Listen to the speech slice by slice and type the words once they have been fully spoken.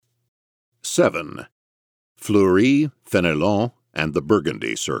7. Fleury, Fenelon, and the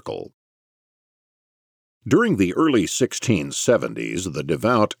Burgundy Circle. During the early 1670s, the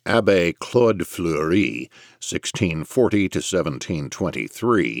devout Abbé Claude Fleury, 1640 to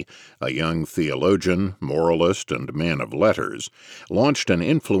 1723, a young theologian, moralist, and man of letters, launched an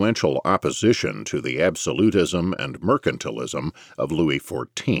influential opposition to the absolutism and mercantilism of Louis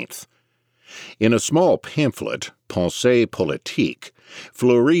XIV. In a small pamphlet, Pensée politique,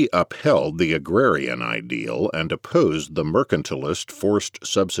 Fleury upheld the agrarian ideal and opposed the mercantilist forced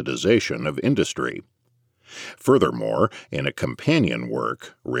subsidization of industry. Furthermore, in a companion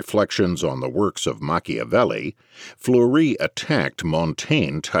work, Reflections on the Works of Machiavelli, Fleury attacked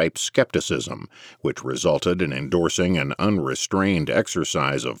Montaigne-type skepticism, which resulted in endorsing an unrestrained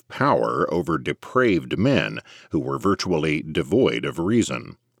exercise of power over depraved men who were virtually devoid of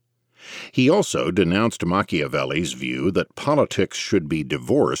reason. He also denounced Machiavelli's view that politics should be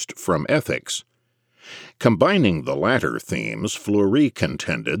divorced from ethics. Combining the latter themes, Fleury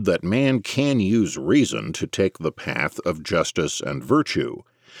contended that man can use reason to take the path of justice and virtue,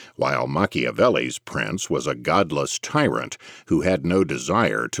 while Machiavelli's prince was a godless tyrant who had no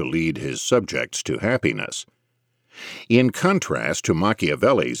desire to lead his subjects to happiness. In contrast to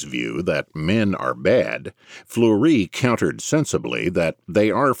Machiavelli's view that men are bad, Fleury countered sensibly that they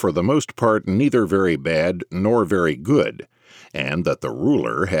are for the most part neither very bad nor very good, and that the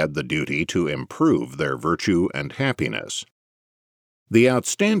ruler had the duty to improve their virtue and happiness. The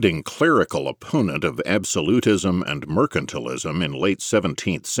outstanding clerical opponent of absolutism and mercantilism in late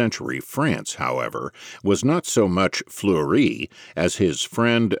 17th century France, however, was not so much Fleury as his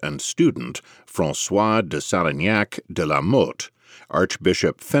friend and student François de Salignac de la Motte,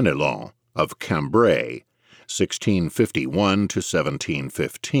 Archbishop Fenelon of Cambrai, 1651 to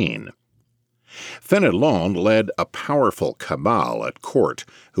 1715. Fenelon led a powerful cabal at court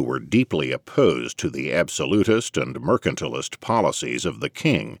who were deeply opposed to the absolutist and mercantilist policies of the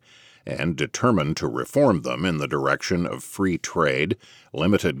king, and determined to reform them in the direction of free trade,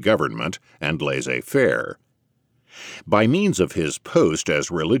 limited government, and laissez-faire. By means of his post as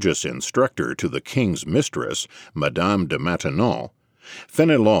religious instructor to the king's mistress, Madame de Maintenon,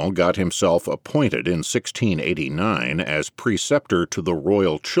 Fenelon got himself appointed in 1689 as preceptor to the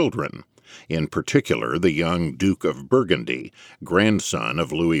royal children, in particular the young Duke of Burgundy, grandson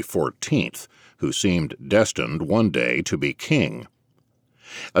of Louis XIV, who seemed destined one day to be king.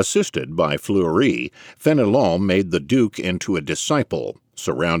 Assisted by Fleury, Fenelon made the Duke into a disciple,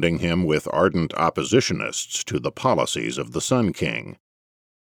 surrounding him with ardent oppositionists to the policies of the Sun King.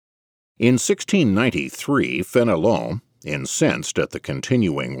 In 1693, Fenelon, incensed at the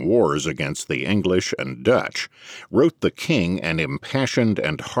continuing wars against the English and Dutch, wrote the king an impassioned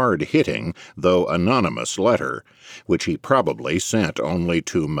and hard-hitting, though anonymous letter, which he probably sent only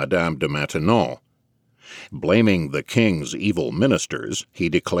to Madame de Maintenon. Blaming the king's evil ministers, he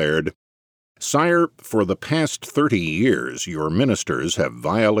declared, "Sire, for the past 30 years your ministers have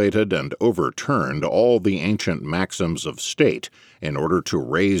violated and overturned all the ancient maxims of state in order to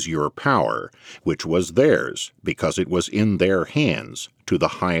raise your power, which was theirs because it was in their hands, to the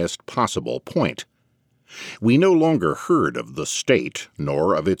highest possible point. We no longer heard of the state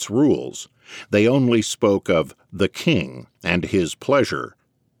nor of its rules. They only spoke of the king and his pleasure.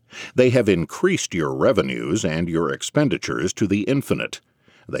 They have increased your revenues and your expenditures to the infinite.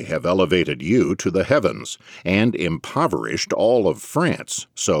 They have elevated you to the heavens, and impoverished all of France,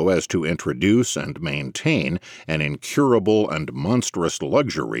 so as to introduce and maintain an incurable and monstrous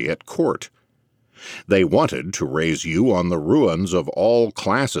luxury at court. They wanted to raise you on the ruins of all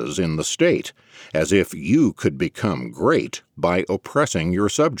classes in the state, as if you could become great by oppressing your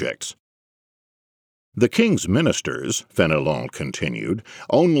subjects. The king's ministers, Fenelon continued,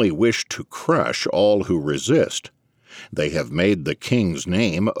 only wish to crush all who resist. They have made the king's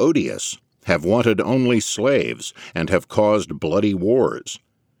name odious, have wanted only slaves, and have caused bloody wars.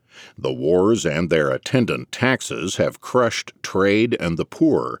 The wars and their attendant taxes have crushed trade and the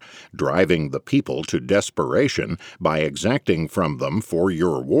poor, driving the people to desperation by exacting from them for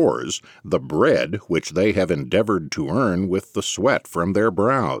your wars the bread which they have endeavored to earn with the sweat from their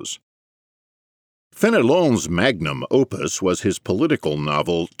brows." Fenelon's magnum opus was his political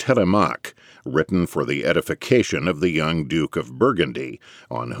novel Télémaque, written for the edification of the young Duke of Burgundy,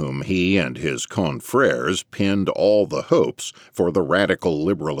 on whom he and his confrères pinned all the hopes for the radical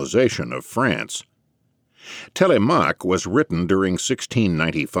liberalization of France. Télémaque was written during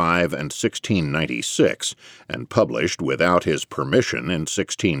 1695 and 1696, and published without his permission in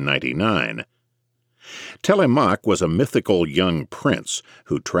 1699. Télémaque was a mythical young prince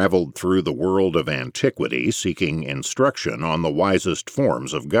who traveled through the world of antiquity seeking instruction on the wisest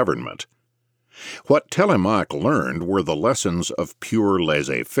forms of government. What Télémaque learned were the lessons of pure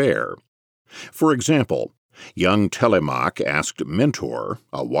laissez-faire. For example, young Télémaque asked Mentor,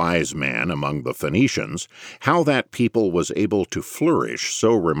 a wise man among the Phoenicians, how that people was able to flourish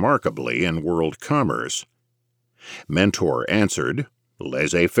so remarkably in world commerce. Mentor answered,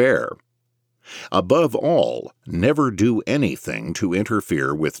 laissez-faire. Above all, never do anything to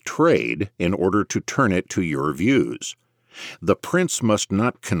interfere with trade in order to turn it to your views. The prince must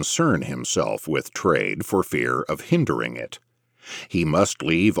not concern himself with trade for fear of hindering it. He must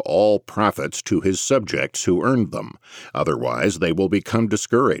leave all profits to his subjects who earned them, otherwise they will become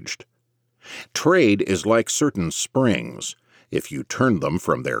discouraged. Trade is like certain springs. If you turn them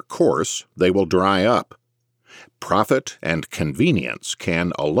from their course, they will dry up. Profit and convenience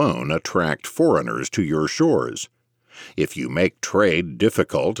can alone attract foreigners to your shores. If you make trade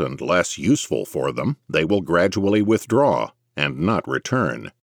difficult and less useful for them, they will gradually withdraw and not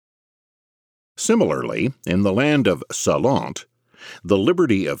return. Similarly, in the land of Salente, the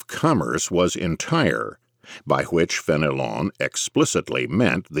liberty of commerce was entire, by which Fénelon explicitly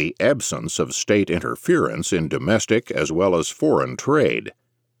meant the absence of state interference in domestic as well as foreign trade.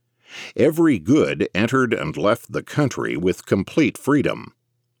 Every good entered and left the country with complete freedom.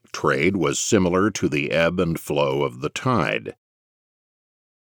 Trade was similar to the ebb and flow of the tide.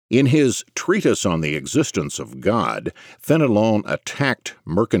 In his Treatise on the Existence of God, Fénelon attacked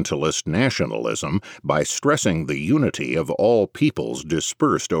mercantilist nationalism by stressing the unity of all peoples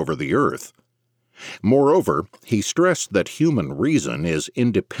dispersed over the earth. Moreover, he stressed that human reason is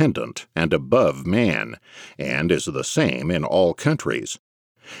independent and above man, and is the same in all countries.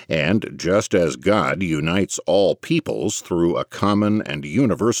 And just as God unites all peoples through a common and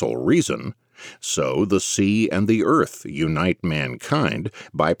universal reason, so the sea and the earth unite mankind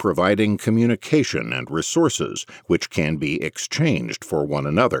by providing communication and resources which can be exchanged for one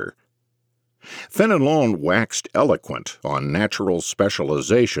another. Fénelon waxed eloquent on natural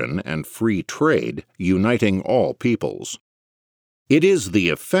specialization and free trade uniting all peoples. It is the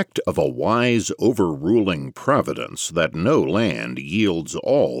effect of a wise overruling providence that no land yields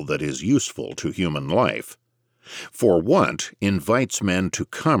all that is useful to human life. For want invites men to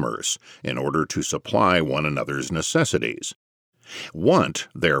commerce in order to supply one another's necessities. Want,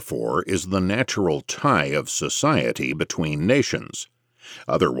 therefore, is the natural tie of society between nations.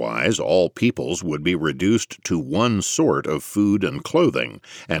 Otherwise, all peoples would be reduced to one sort of food and clothing,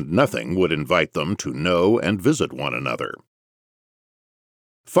 and nothing would invite them to know and visit one another.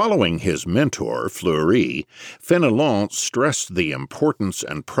 Following his mentor, Fleury, Fénelon stressed the importance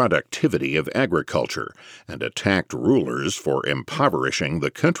and productivity of agriculture and attacked rulers for impoverishing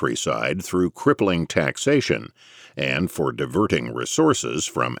the countryside through crippling taxation and for diverting resources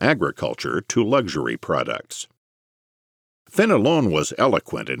from agriculture to luxury products. Fénelon was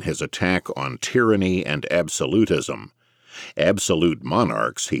eloquent in his attack on tyranny and absolutism. Absolute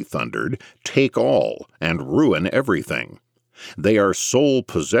monarchs, he thundered, take all and ruin everything. They are sole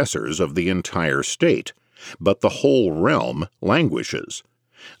possessors of the entire state, but the whole realm languishes.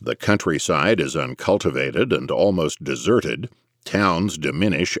 The countryside is uncultivated and almost deserted, towns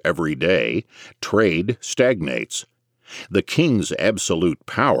diminish every day, trade stagnates. The king's absolute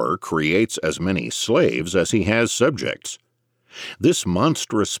power creates as many slaves as he has subjects. This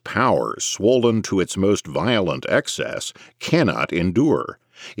monstrous power, swollen to its most violent excess, cannot endure.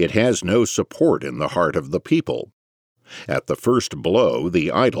 It has no support in the heart of the people. At the first blow,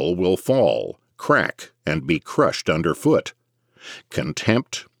 the idol will fall, crack, and be crushed underfoot.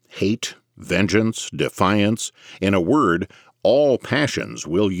 Contempt, hate, vengeance, defiance, in a word, all passions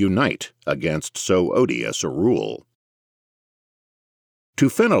will unite against so odious a rule. To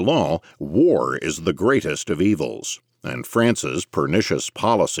Fénelon, war is the greatest of evils, and France's pernicious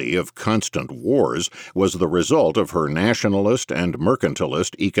policy of constant wars was the result of her nationalist and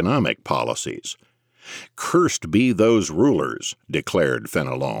mercantilist economic policies. Cursed be those rulers, declared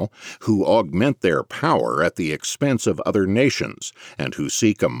Fénelon, who augment their power at the expense of other nations, and who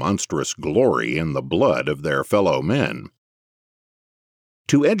seek a monstrous glory in the blood of their fellow men.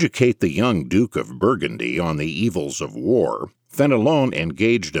 To educate the young Duke of Burgundy on the evils of war, Fénelon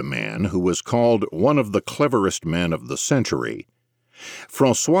engaged a man who was called one of the cleverest men of the century.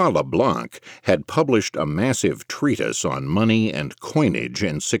 François Leblanc had published a massive treatise on money and coinage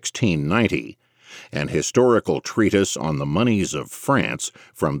in 1690, an historical treatise on the moneys of France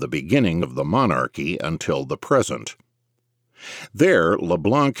from the beginning of the monarchy until the present. There,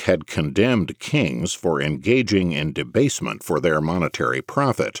 Leblanc had condemned kings for engaging in debasement for their monetary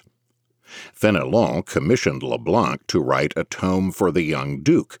profit. Fenelon commissioned Leblanc to write a tome for the young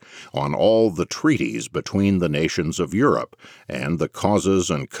Duke on all the treaties between the nations of Europe and the causes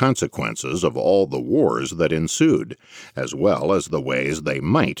and consequences of all the wars that ensued, as well as the ways they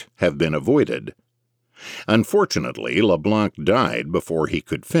might have been avoided. Unfortunately, Leblanc died before he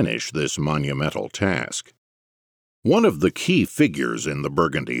could finish this monumental task. One of the key figures in the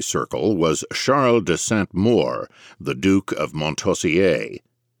Burgundy Circle was Charles de Saint-Maur, the Duke of Montausier.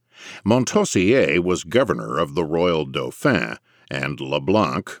 Montausier was governor of the royal Dauphin, and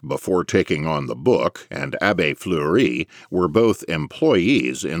Leblanc, before taking on the book, and Abbé Fleury were both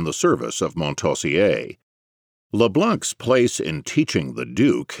employees in the service of Montausier. Leblanc's place in teaching the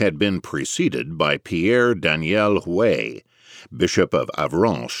Duke had been preceded by Pierre Daniel Huet, Bishop of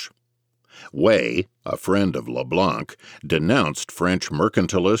Avranches. Huet, a friend of Leblanc, denounced French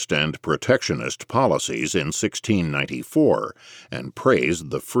mercantilist and protectionist policies in 1694 and praised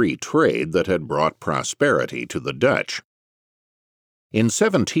the free trade that had brought prosperity to the Dutch. In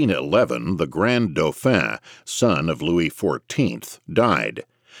 1711, the Grand Dauphin, son of Louis XIV, died,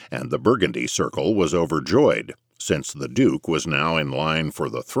 and the Burgundy Circle was overjoyed, since the Duke was now in line for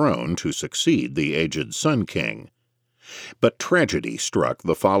the throne to succeed the aged Sun King. But tragedy struck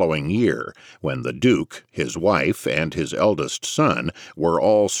the following year, when the Duke, his wife, and his eldest son were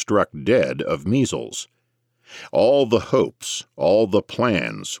all struck dead of measles. All the hopes, all the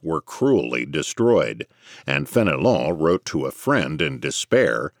plans were cruelly destroyed, and Fenelon wrote to a friend in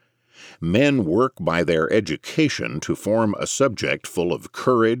despair, "Men work by their education to form a subject full of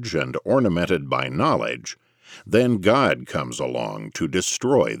courage and ornamented by knowledge. Then God comes along to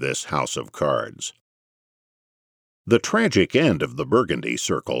destroy this house of cards." The tragic end of the Burgundy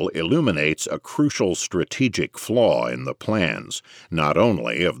Circle illuminates a crucial strategic flaw in the plans, not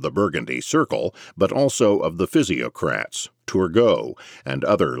only of the Burgundy Circle, but also of the physiocrats, Turgot, and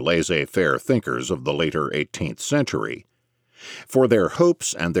other laissez-faire thinkers of the later 18th century. For their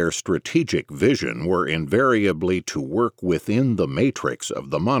hopes and their strategic vision were invariably to work within the matrix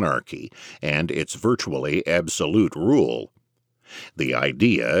of the monarchy and its virtually absolute rule. The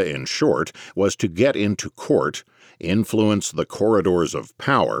idea, in short, was to get into court, influence the corridors of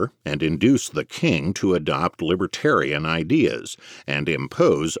power, and induce the king to adopt libertarian ideas, and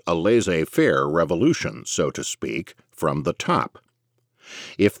impose a laissez-faire revolution, so to speak, from the top.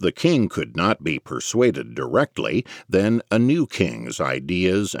 If the king could not be persuaded directly, then a new king's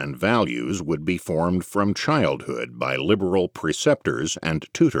ideas and values would be formed from childhood by liberal preceptors and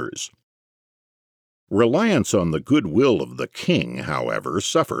tutors. Reliance on the goodwill of the king, however,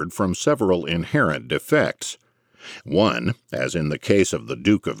 suffered from several inherent defects. One, as in the case of the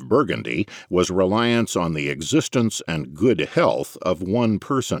Duke of Burgundy, was reliance on the existence and good health of one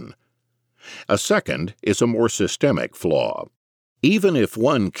person. A second is a more systemic flaw. Even if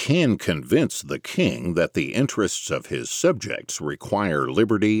one can convince the king that the interests of his subjects require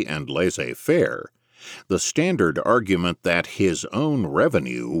liberty and laissez-faire, the standard argument that his own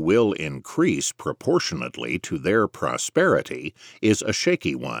revenue will increase proportionately to their prosperity is a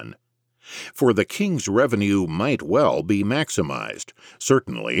shaky one. For the king's revenue might well be maximized,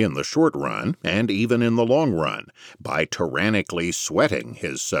 certainly in the short run and even in the long run, by tyrannically sweating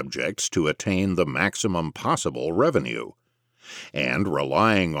his subjects to attain the maximum possible revenue. And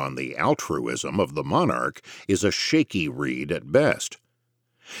relying on the altruism of the monarch is a shaky reed at best.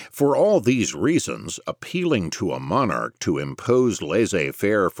 For all these reasons, appealing to a monarch to impose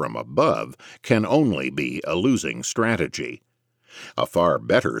laissez-faire from above can only be a losing strategy. A far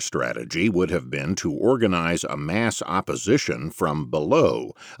better strategy would have been to organize a mass opposition from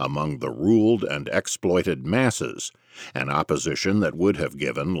below among the ruled and exploited masses, an opposition that would have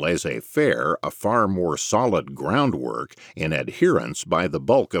given laissez-faire a far more solid groundwork in adherence by the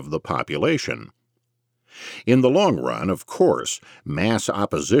bulk of the population. In the long run, of course, mass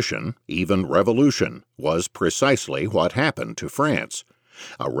opposition, even revolution, was precisely what happened to France.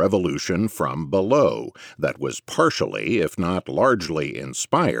 A revolution from below that was partially, if not largely,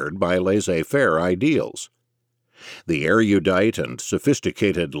 inspired by laissez-faire ideals. The erudite and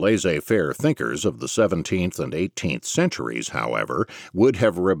sophisticated laissez-faire thinkers of the 17th and 18th centuries, however, would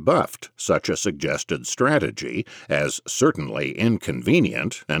have rebuffed such a suggested strategy as certainly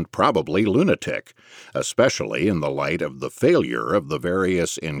inconvenient and probably lunatic, especially in the light of the failure of the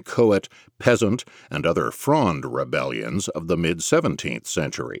various inchoate, peasant, and other Fronde rebellions of the mid-17th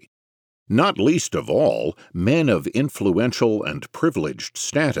century. Not least of all, men of influential and privileged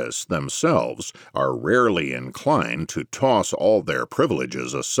status themselves are rarely inclined to toss all their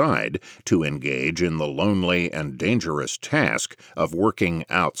privileges aside to engage in the lonely and dangerous task of working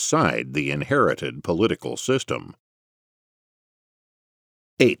outside the inherited political system.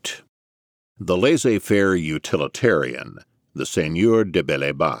 8. The laissez-faire utilitarian, the Seigneur de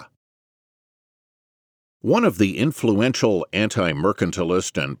Bel-et-Bas. One of the influential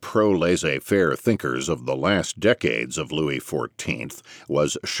anti-mercantilist and pro-laissez-faire thinkers of the last decades of Louis XIV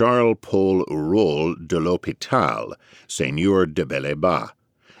was Charles-Paul Urol de l'Hôpital, Seigneur de Bel-et-Bas,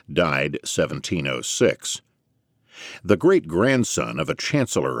 died 1706. The great-grandson of a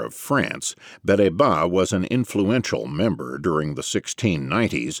chancellor of France, Bel-et-Bas was an influential member during the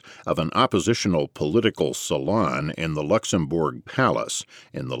 1690s of an oppositional political salon in the Luxembourg Palace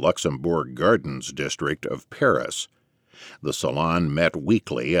in the Luxembourg Gardens district of Paris. The salon met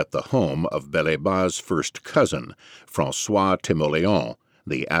weekly at the home of Bel-et-Bas' first cousin, François Timoleon,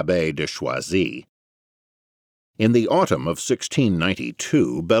 the Abbé de Choisy. In the autumn of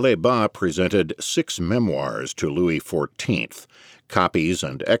 1692, Bel-et-Bas presented 6 memoirs to Louis XIV, copies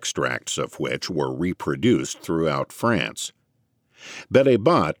and extracts of which were reproduced throughout France.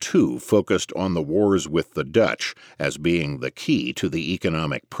 Bel-et-Bas, too, focused on the wars with the Dutch as being the key to the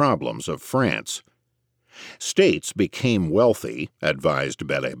economic problems of France. States became wealthy, advised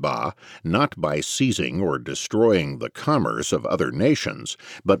Bel-et-Bas, not by seizing or destroying the commerce of other nations,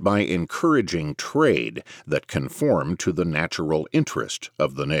 but by encouraging trade that conformed to the natural interest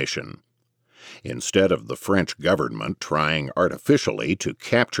of the nation. Instead of the French government trying artificially to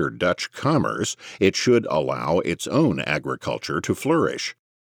capture Dutch commerce, it should allow its own agriculture to flourish.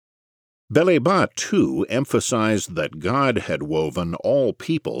 Bel-et-Bas, too, emphasized that God had woven all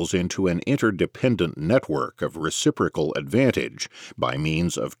peoples into an interdependent network of reciprocal advantage by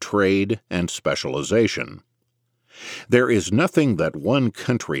means of trade and specialization. There is nothing that one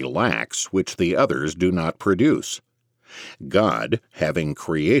country lacks which the others do not produce. God, having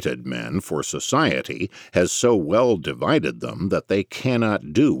created men for society, has so well divided them that they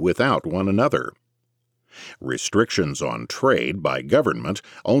cannot do without one another. Restrictions on trade by government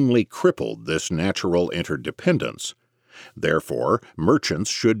only crippled this natural interdependence. Therefore, merchants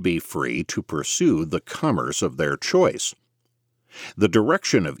should be free to pursue the commerce of their choice. The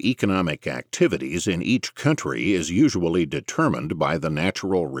direction of economic activities in each country is usually determined by the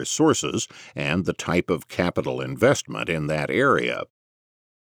natural resources and the type of capital investment in that area.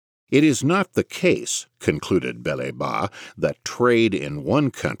 It is not the case, concluded Bel-et-Bas, that trade in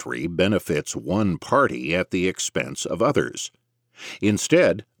one country benefits one party at the expense of others.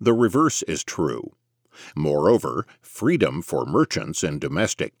 Instead, the reverse is true. Moreover, freedom for merchants in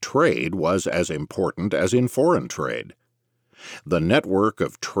domestic trade was as important as in foreign trade. The network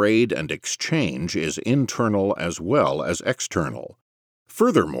of trade and exchange is internal as well as external.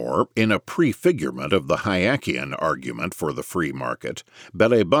 Furthermore, in a prefigurement of the Hayekian argument for the free market,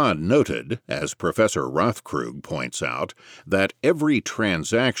 Bel-et-Bas noted, as Professor Rothkrug points out, that every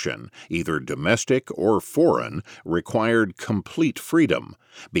transaction, either domestic or foreign, required complete freedom,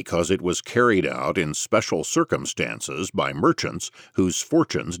 because it was carried out in special circumstances by merchants whose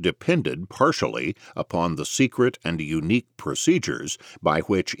fortunes depended partially upon the secret and unique procedures by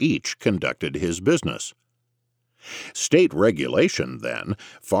which each conducted his business. State regulation, then,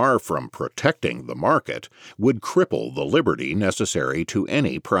 far from protecting the market, would cripple the liberty necessary to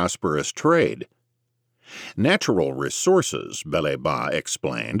any prosperous trade. Natural resources, Bel-et-Bas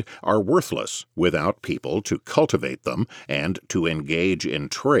explained, are worthless without people to cultivate them and to engage in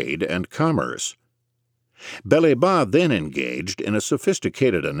trade and commerce. Bel-et-Bas then engaged in a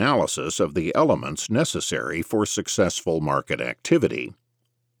sophisticated analysis of the elements necessary for successful market activity.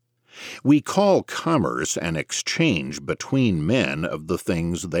 We call commerce an exchange between men of the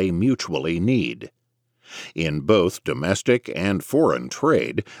things they mutually need. In both domestic and foreign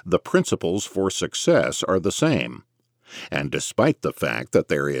trade, the principles for success are the same. And despite the fact that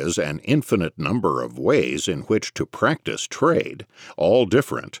there is an infinite number of ways in which to practice trade, all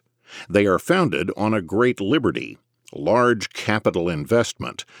different, they are founded on a great liberty, large capital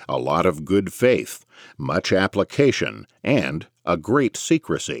investment, a lot of good faith, much application, and a great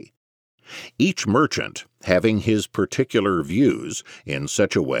secrecy. Each merchant having his particular views in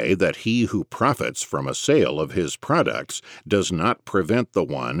such a way that he who profits from a sale of his products does not prevent the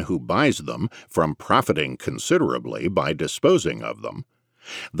one who buys them from profiting considerably by disposing of them.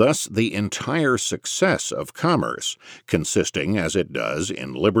 Thus, the entire success of commerce, consisting as it does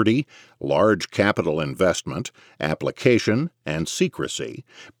in liberty, large capital investment, application, and secrecy,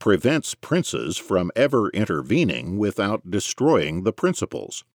 prevents princes from ever intervening without destroying the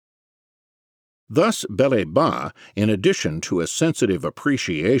principles. Thus, Bellaibat, in addition to a sensitive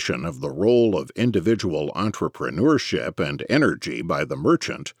appreciation of the role of individual entrepreneurship and energy by the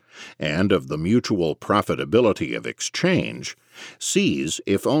merchant, and of the mutual profitability of exchange, sees,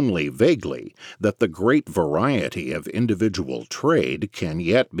 if only vaguely, that the great variety of individual trade can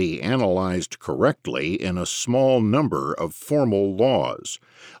yet be analyzed correctly in a small number of formal laws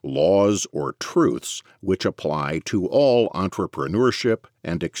or truths which apply to all entrepreneurship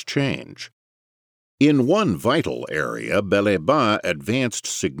and exchange. In one vital area, Bellaibat advanced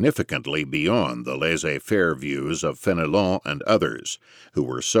significantly beyond the laissez-faire views of Fenelon and others, who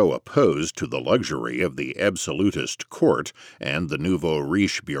were so opposed to the luxury of the absolutist court and the nouveau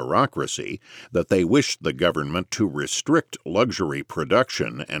riche bureaucracy that they wished the government to restrict luxury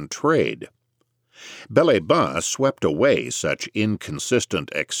production and trade. Bellaibat swept away such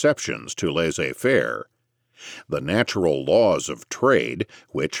inconsistent exceptions to laissez-faire. The natural laws of trade,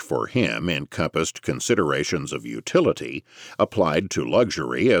 which for him encompassed considerations of utility, applied to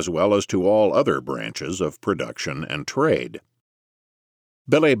luxury as well as to all other branches of production and trade.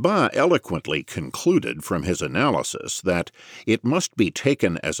 Bellaibat eloquently concluded from his analysis that it must be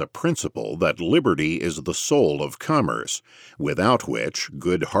taken as a principle that liberty is the soul of commerce, without which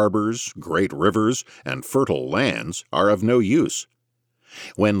good harbors, great rivers, and fertile lands are of no use.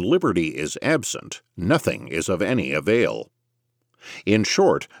 When liberty is absent, nothing is of any avail. In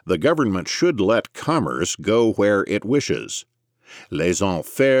short, the government should let commerce go where it wishes. Laissons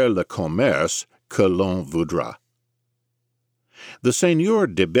faire le commerce que l'on voudra. The Seigneur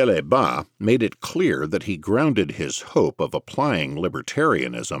de Bellaibat made it clear that he grounded his hope of applying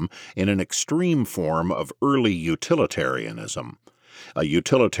libertarianism in an extreme form of early utilitarianism, a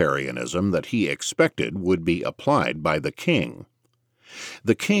utilitarianism that he expected would be applied by the king.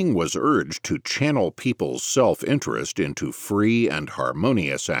 The king was urged to channel people's self-interest into free and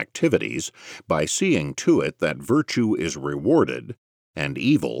harmonious activities by seeing to it that virtue is rewarded and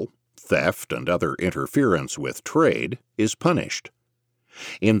evil, theft and other interference with trade, is punished.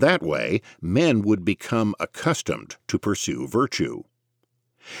 In that way, men would become accustomed to pursue virtue.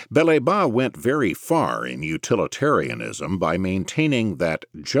 Bellaibat went very far in utilitarianism by maintaining that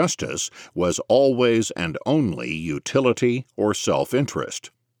justice was always and only utility or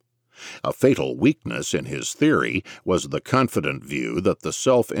self-interest. A fatal weakness in his theory was the confident view that the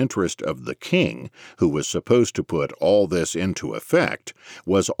self-interest of the king, who was supposed to put all this into effect,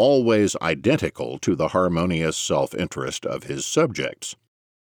 was always identical to the harmonious self-interest of his subjects.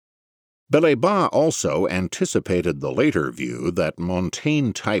 Bellaibat also anticipated the later view that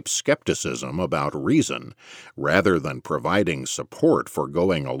Montaigne-type skepticism about reason, rather than providing support for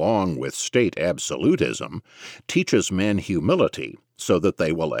going along with state absolutism, teaches men humility so that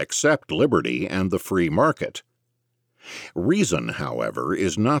they will accept liberty and the free market. Reason, however,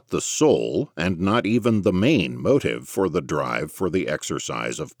 is not the sole and not even the main motive for the drive for the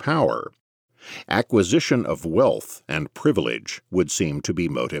exercise of power. Acquisition of wealth and privilege would seem to be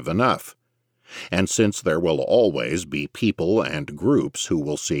motive enough. And since there will always be people and groups who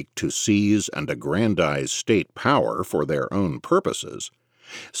will seek to seize and aggrandize state power for their own purposes,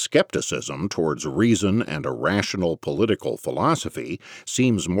 skepticism towards reason and a rational political philosophy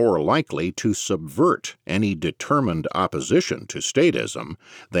seems more likely to subvert any determined opposition to statism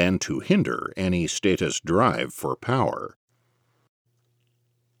than to hinder any statist drive for power.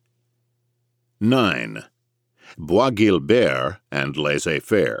 9. Bois-Guilbert and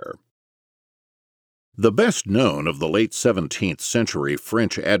laissez-faire. The best known of the late 17th century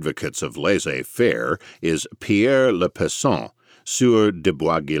French advocates of laissez-faire is Pierre Le Pesant, Sieur de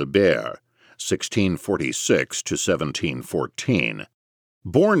Bois-Guilbert, 1646 to 1714.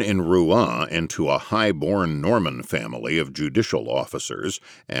 Born in Rouen into a high-born Norman family of judicial officers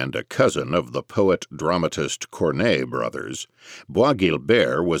and a cousin of the poet-dramatist Corneille brothers,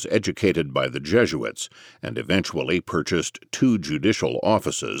 Bois-Guilbert was educated by the Jesuits and eventually purchased 2 judicial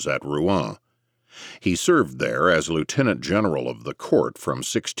offices at Rouen. He served there as lieutenant general of the court from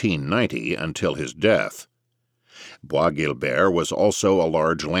 1690 until his death. Bois-Guilbert was also a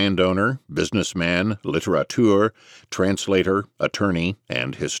large landowner, businessman, litterateur, translator, attorney,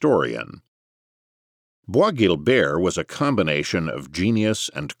 and historian. Bois-Guilbert was a combination of genius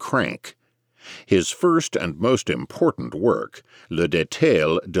and crank. His first and most important work, Le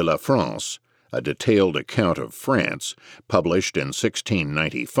Détail de la France, a detailed account of France, published in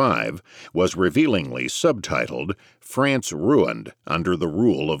 1695, was revealingly subtitled France Ruined Under the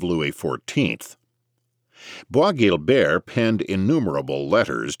Rule of Louis XIV. Bois-Guilbert penned innumerable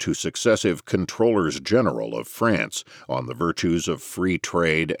letters to successive controllers general of France on the virtues of free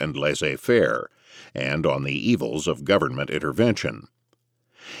trade and laissez-faire, and on the evils of government intervention.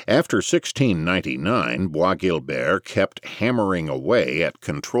 After 1699, Bois-Guilbert kept hammering away at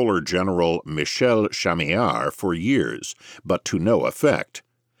Controller General Michel Chamillart for years, but to no effect.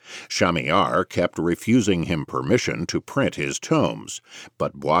 Chamillart kept refusing him permission to print his tomes,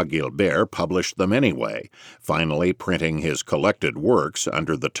 but Bois-Guilbert published them anyway, finally printing his collected works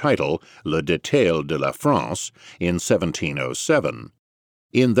under the title Le Détail de la France in 1707.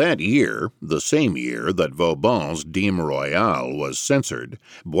 In that year, the same year that Vauban's Dîme Royale was censored,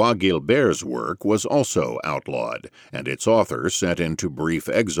 Bois-Guilbert's work was also outlawed, and its author sent into brief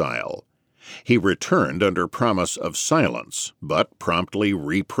exile. He returned under promise of silence, but promptly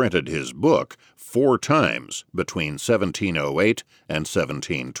reprinted his book 4 times between 1708 and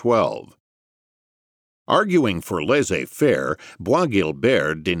 1712. Arguing for laissez-faire,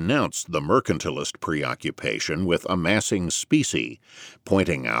 Bois-Guilbert denounced the mercantilist preoccupation with amassing specie,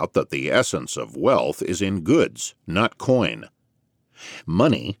 pointing out that the essence of wealth is in goods, not coin.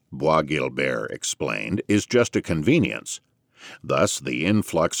 Money, Bois-Guilbert explained, is just a convenience. Thus, the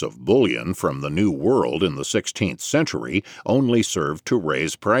influx of bullion from the New World in the 16th century only served to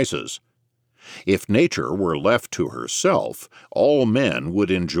raise prices. If nature were left to herself, all men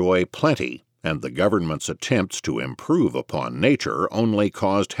would enjoy plenty, and the government's attempts to improve upon nature only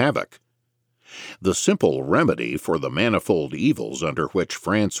caused havoc. The simple remedy for the manifold evils under which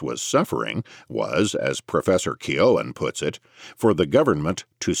France was suffering was, as Professor Keown puts it, for the government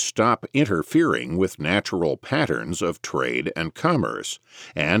to stop interfering with natural patterns of trade and commerce,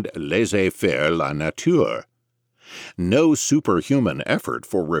 and laissez-faire la nature. No superhuman effort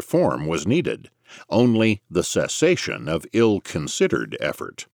for reform was needed, only the cessation of ill-considered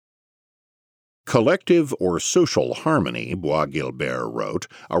effort. Collective or social harmony, Bois-Guilbert wrote,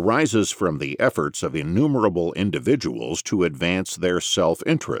 arises from the efforts of innumerable individuals to advance their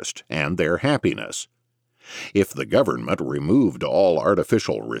self-interest and their happiness. If the government removed all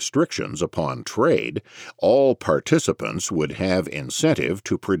artificial restrictions upon trade, all participants would have incentive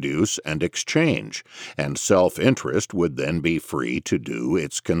to produce and exchange, and self-interest would then be free to do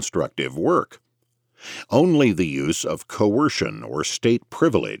its constructive work. Only the use of coercion or state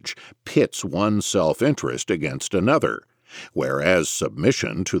privilege pits one self-interest against another, whereas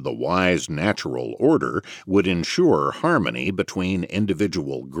submission to the wise natural order would ensure harmony between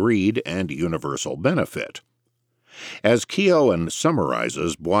individual greed and universal benefit. As Keown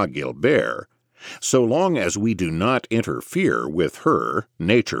summarizes Bois-Guilbert, so long as we do not interfere with her,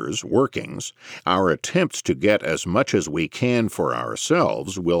 nature's, workings, our attempts to get as much as we can for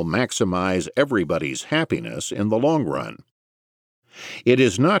ourselves will maximize everybody's happiness in the long run. It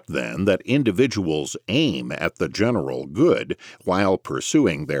is not, then, that individuals aim at the general good while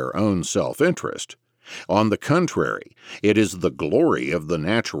pursuing their own self-interest. On the contrary, it is the glory of the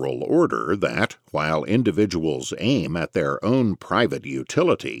natural order that, while individuals aim at their own private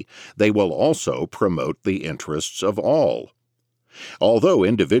utility, they will also promote the interests of all. Although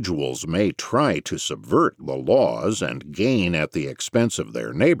individuals may try to subvert the laws and gain at the expense of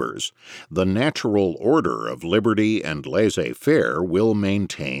their neighbors, the natural order of liberty and laissez-faire will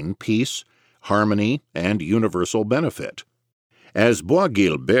maintain peace, harmony, and universal benefit. As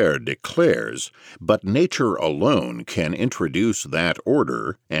Bois-Guilbert declares, but nature alone can introduce that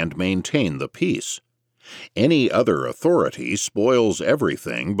order and maintain the peace. Any other authority spoils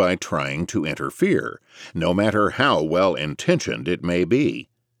everything by trying to interfere, no matter how well-intentioned it may be.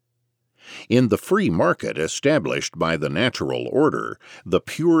 In the free market established by the natural order, the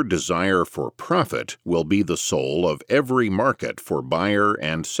pure desire for profit will be the soul of every market for buyer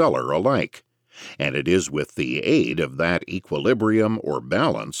and seller alike. And it is with the aid of that equilibrium or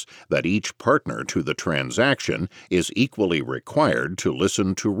balance that each partner to the transaction is equally required to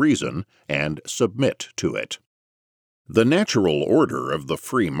listen to reason and submit to it. The natural order of the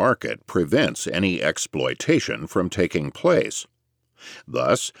free market prevents any exploitation from taking place.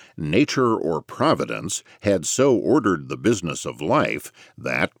 Thus, nature or providence had so ordered the business of life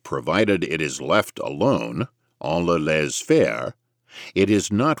that, provided it is left alone, en le laissez-faire, it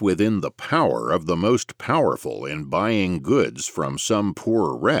is not within the power of the most powerful in buying goods from some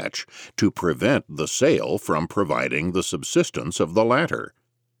poor wretch to prevent the sale from providing the subsistence of the latter.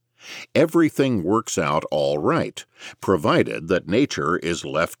 Everything works out all right, provided that nature is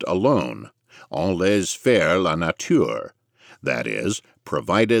left alone, en laissez-faire la nature, that is,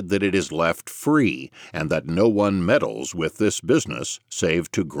 provided that it is left free and that no one meddles with this business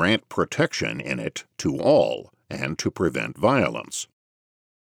save to grant protection in it to all, and to prevent violence.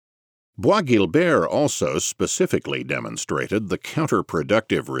 Bois-Guilbert also specifically demonstrated the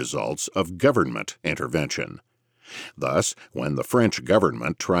counterproductive results of government intervention. Thus, when the French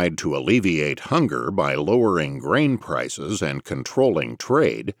government tried to alleviate hunger by lowering grain prices and controlling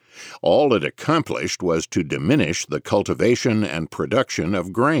trade, all it accomplished was to diminish the cultivation and production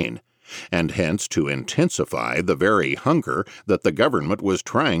of grain, and hence to intensify the very hunger that the government was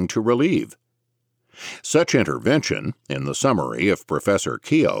trying to relieve. Such intervention, in the summary of Professor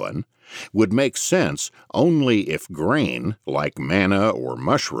Keown, would make sense only if grain, like manna or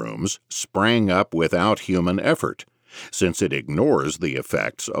mushrooms, sprang up without human effort, since it ignores the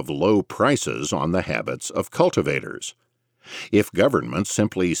effects of low prices on the habits of cultivators. If government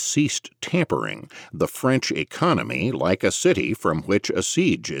simply ceased tampering, the French economy, like a city from which a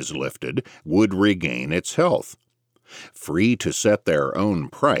siege is lifted, would regain its health. Free to set their own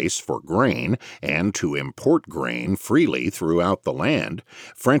price for grain and to import grain freely throughout the land,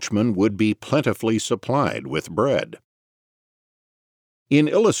 Frenchmen would be plentifully supplied with bread. In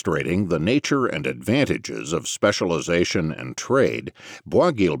illustrating the nature and advantages of specialization and trade,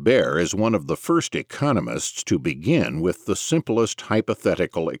 Bois-Guilbert is one of the first economists to begin with the simplest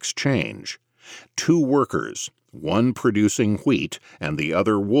hypothetical exchange: two workers, one producing wheat and the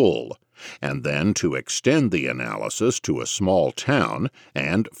other wool, and then to extend the analysis to a small town,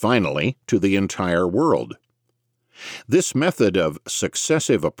 and finally to the entire world. This method of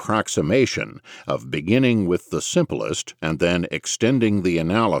successive approximation, of beginning with the simplest and then extending the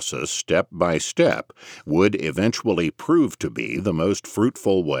analysis step by step, would eventually prove to be the most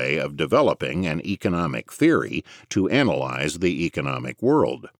fruitful way of developing an economic theory to analyze the economic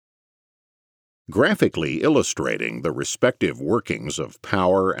world. Graphically illustrating the respective workings of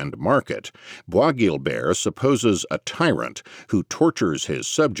power and market, Bois-Guilbert supposes a tyrant who tortures his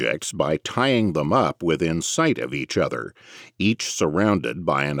subjects by tying them up within sight of each other, each surrounded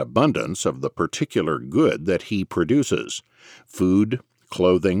by an abundance of the particular good that he produces: food,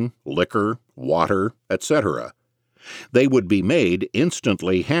 clothing, liquor, water, etc. They would be made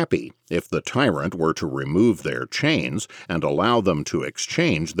instantly happy if the tyrant were to remove their chains and allow them to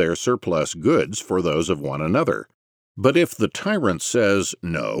exchange their surplus goods for those of one another. But if the tyrant says,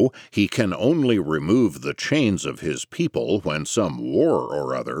 no, he can only remove the chains of his people when some war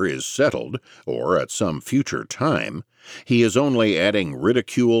or other is settled, or at some future time, he is only adding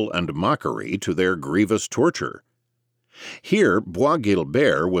ridicule and mockery to their grievous torture. Here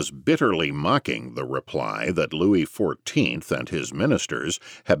Bois-Guilbert was bitterly mocking the reply that Louis XIV and his ministers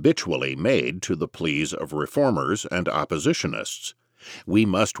habitually made to the pleas of reformers and oppositionists: "We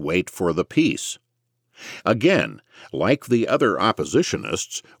must wait for the peace." Again, like the other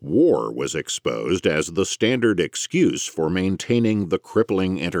oppositionists, war was exposed as the standard excuse for maintaining the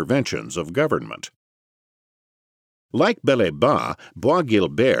crippling interventions of government. Like Bellaibat,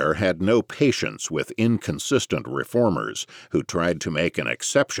 Bois-Guilbert had no patience with inconsistent reformers who tried to make an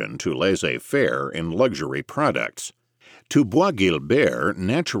exception to laissez-faire in luxury products. To Bois-Guilbert,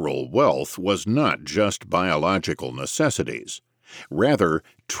 natural wealth was not just biological necessities. Rather,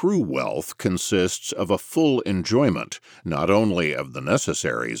 true wealth consists of a full enjoyment, not only of the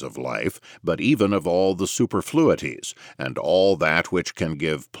necessaries of life, but even of all the superfluities, and all that which can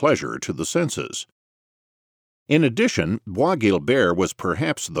give pleasure to the senses. In addition, Bois-Guilbert was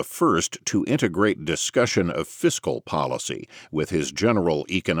perhaps the first to integrate discussion of fiscal policy with his general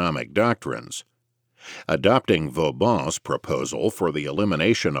economic doctrines. Adopting Vauban's proposal for the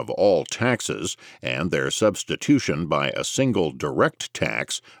elimination of all taxes and their substitution by a single direct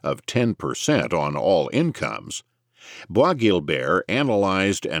tax of 10% on all incomes, Bois-Guilbert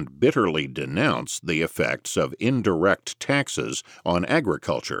analyzed and bitterly denounced the effects of indirect taxes on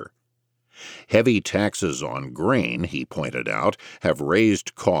agriculture. Heavy taxes on grain, he pointed out, have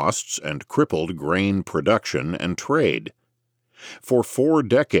raised costs and crippled grain production and trade. For 4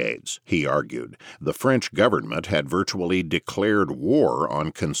 decades, he argued, the French government had virtually declared war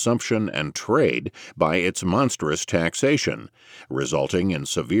on consumption and trade by its monstrous taxation, resulting in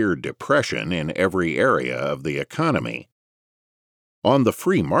severe depression in every area of the economy. On the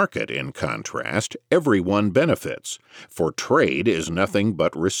free market, in contrast, everyone benefits, for trade is nothing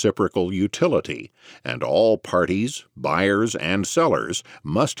but reciprocal utility, and all parties, buyers and sellers,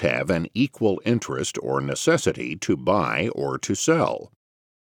 must have an equal interest or necessity to buy or to sell.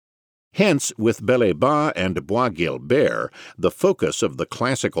 Hence, with Bellaibat and Bois-Guilbert, the focus of the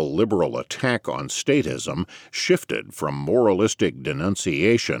classical liberal attack on statism shifted from moralistic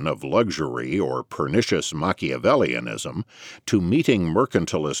denunciation of luxury or pernicious Machiavellianism to meeting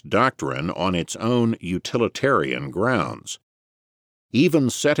mercantilist doctrine on its own utilitarian grounds. Even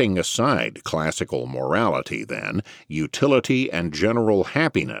setting aside classical morality, then, utility and general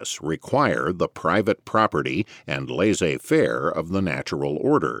happiness require the private property and laissez-faire of the natural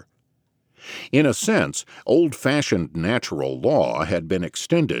order. In a sense, old-fashioned natural law had been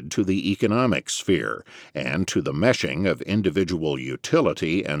extended to the economic sphere and to the meshing of individual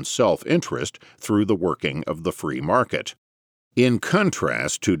utility and self-interest through the working of the free market. In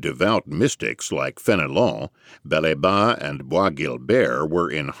contrast to devout mystics like Fenelon, Bellaibat and Bois-Guilbert were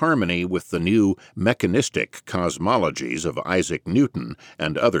in harmony with the new mechanistic cosmologies of Isaac Newton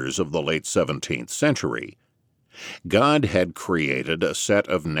and others of the late 17th century. God had created a set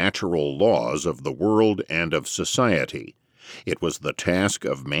of natural laws of the world and of society. It was the task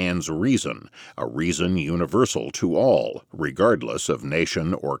of man's reason, a reason universal to all, regardless of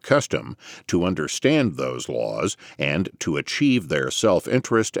nation or custom, to understand those laws and to achieve their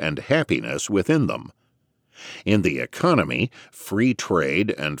self-interest and happiness within them. In the economy, free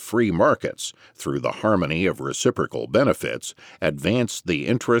trade and free markets, through the harmony of reciprocal benefits, advance the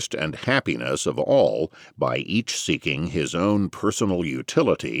interest and happiness of all by each seeking his own personal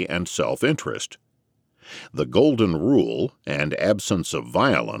utility and self-interest. The golden rule and absence of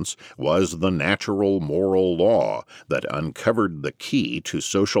violence was the natural moral law that uncovered the key to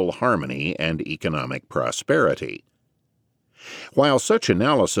social harmony and economic prosperity. While such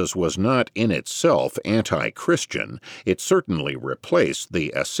analysis was not in itself anti-Christian, it certainly replaced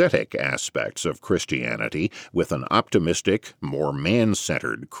the ascetic aspects of Christianity with an optimistic, more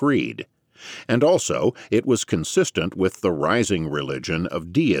man-centered creed. And also, it was consistent with the rising religion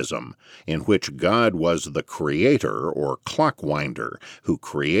of deism, in which God was the creator or clockwinder who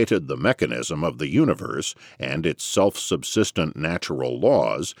created the mechanism of the universe and its self-subsistent natural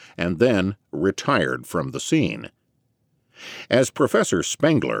laws, and then retired from the scene. As Professor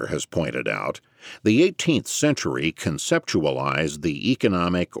Spengler has pointed out, the 18th century conceptualized the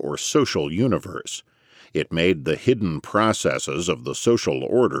economic or social universe. It made the hidden processes of the social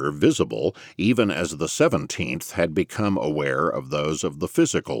order visible even as the 17th had become aware of those of the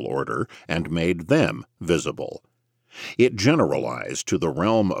physical order and made them visible. It generalized to the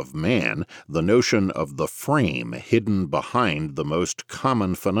realm of man the notion of the frame hidden behind the most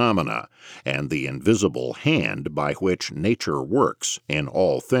common phenomena and the invisible hand by which nature works in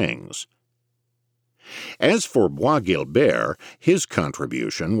all things. As for Bois-Guilbert, his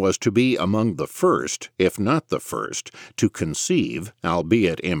contribution was to be among the first, if not the first, to conceive,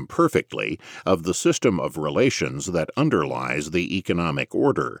 albeit imperfectly, of the system of relations that underlies the economic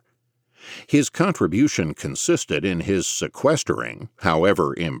order. His contribution consisted in his sequestering,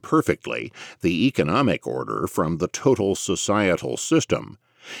 however imperfectly, the economic order from the total societal system,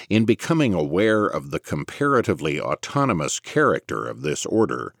 in becoming aware of the comparatively autonomous character of this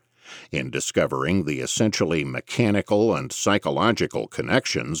order, in discovering the essentially mechanical and psychological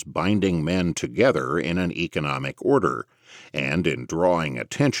connections binding men together in an economic order, and in drawing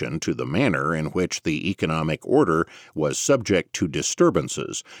attention to the manner in which the economic order was subject to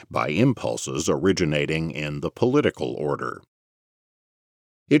disturbances by impulses originating in the political order.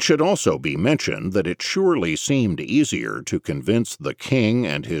 It should also be mentioned that it surely seemed easier to convince the king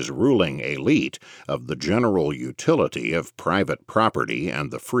and his ruling elite of the general utility of private property and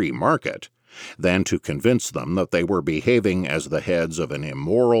the free market than to convince them that they were behaving as the heads of an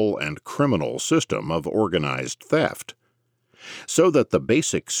immoral and criminal system of organized theft. So that the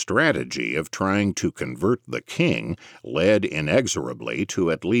basic strategy of trying to convert the king led inexorably to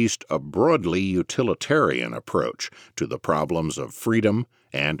at least a broadly utilitarian approach to the problems of freedom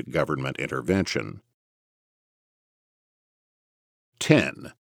and government intervention.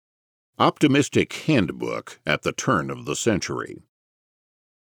 10. Optimistic Handbook at the turn of the century.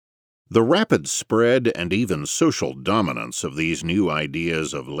 The rapid spread and even social dominance of these new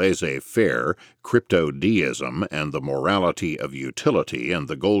ideas of laissez-faire, crypto-deism, and the morality of utility and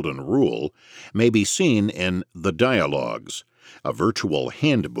the Golden Rule may be seen in The Dialogues, a virtual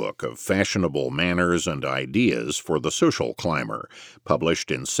handbook of fashionable manners and ideas for the social climber,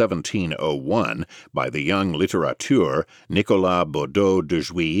 published in 1701 by the young litterateur Nicolas Baudot de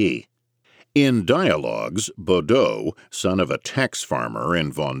Juilly. In Dialogues, Baudot, son of a tax farmer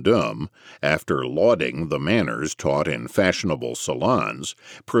in Vendôme, after lauding the manners taught in fashionable salons,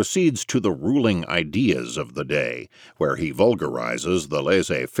 proceeds to the ruling ideas of the day, where he vulgarizes the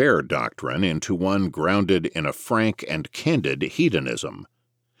laissez-faire doctrine into one grounded in a frank and candid hedonism.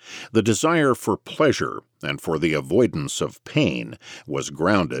 The desire for pleasure and for the avoidance of pain was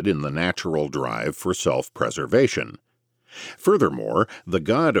grounded in the natural drive for self-preservation. Furthermore, the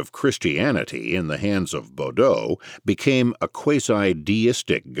God of Christianity in the hands of Baudot became a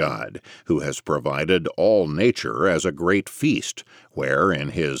quasi-deistic God who has provided all nature as a great feast, where,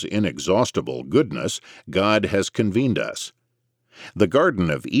 in his inexhaustible goodness, God has convened us. The Garden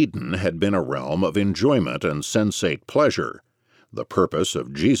of Eden had been a realm of enjoyment and sensate pleasure. The purpose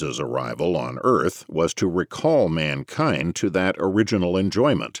of Jesus' arrival on earth was to recall mankind to that original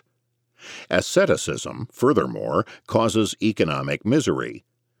enjoyment. Asceticism, furthermore, causes economic misery.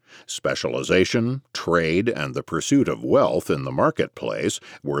 Specialization, trade, and the pursuit of wealth in the marketplace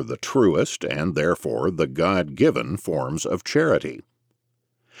were the truest and therefore the God-given forms of charity.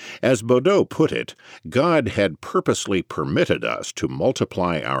 As Baudot put it, God had purposely permitted us to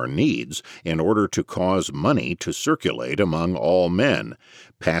multiply our needs in order to cause money to circulate among all men,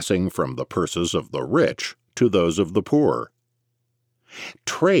 passing from the purses of the rich to those of the poor.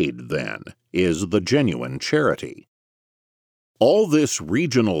 Trade, then, is the genuine charity. All this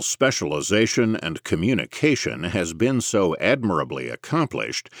regional specialization and communication has been so admirably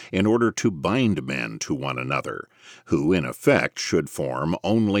accomplished in order to bind men to one another, who in effect should form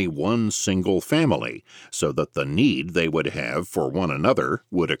only one single family, so that the need they would have for one another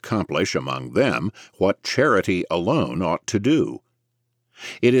would accomplish among them what charity alone ought to do.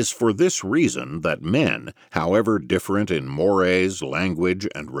 It is for this reason that men, however different in mores, language,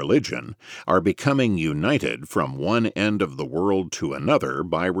 and religion, are becoming united from one end of the world to another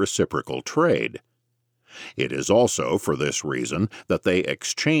by reciprocal trade. It is also for this reason that they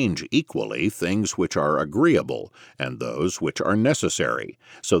exchange equally things which are agreeable and those which are necessary,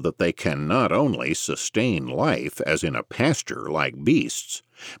 so that they can not only sustain life as in a pasture like beasts,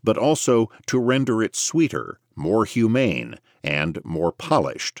 but also to render it sweeter, more humane, and more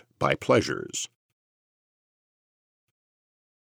polished by pleasures.